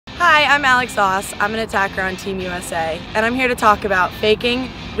Hi, I'm Aust. I'm an attacker on Team USA, and I'm here to talk about faking,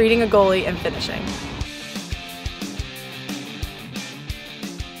 reading a goalie, and finishing.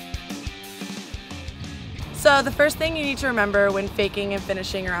 So the first thing you need to remember when faking and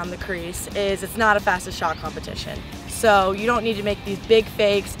finishing around the crease is it's not a fastest shot competition. So you don't need to make these big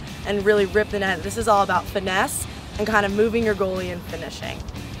fakes and really rip the net. This is all about finesse and kind of moving your goalie and finishing.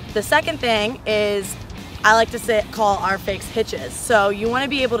 The second thing is I like to call our fakes hitches. So you want to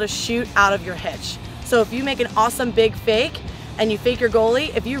be able to shoot out of your hitch. So if you make an awesome big fake and you fake your goalie,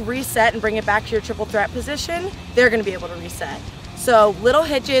 if you reset and bring it back to your triple threat position, they're going to be able to reset. So little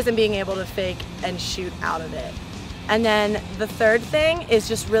hitches and being able to fake and shoot out of it. And then the third thing is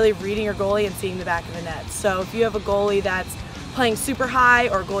just really reading your goalie and seeing the back of the net. So if you have a goalie that's playing super high,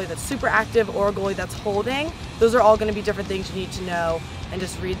 or a goalie that's super active, or a goalie that's holding, those are all going to be different things you need to know and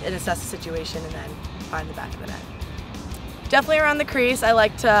just read and assess the situation and then find the back of the net. Definitely around the crease, I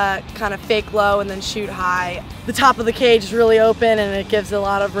like to kind of fake low and then shoot high. The top of the cage is really open and it gives a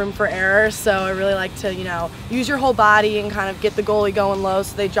lot of room for error, so I really like to, use your whole body and kind of get the goalie going low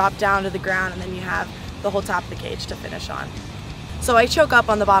so they drop down to the ground and then you have the whole top of the cage to finish on. So I choke up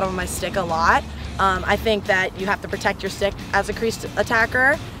on the bottom of my stick a lot. I think that you have to protect your stick as a crease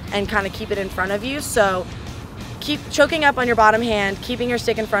attacker and kind of keep it in front of you. So keep choking up on your bottom hand, keeping your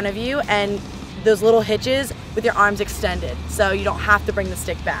stick in front of you, and those little hitches with your arms extended, so you don't have to bring the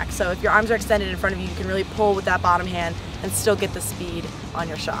stick back. So if your arms are extended in front of you, you can really pull with that bottom hand and still get the speed on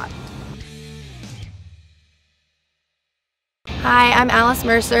your shot. Hi, I'm Alice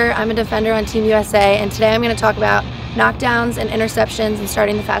Mercer. I'm a defender on Team USA, and today I'm going to talk about knockdowns and interceptions and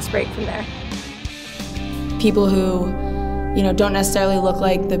starting the fast break from there. People who, don't necessarily look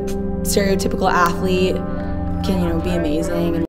like the stereotypical athlete can, be amazing.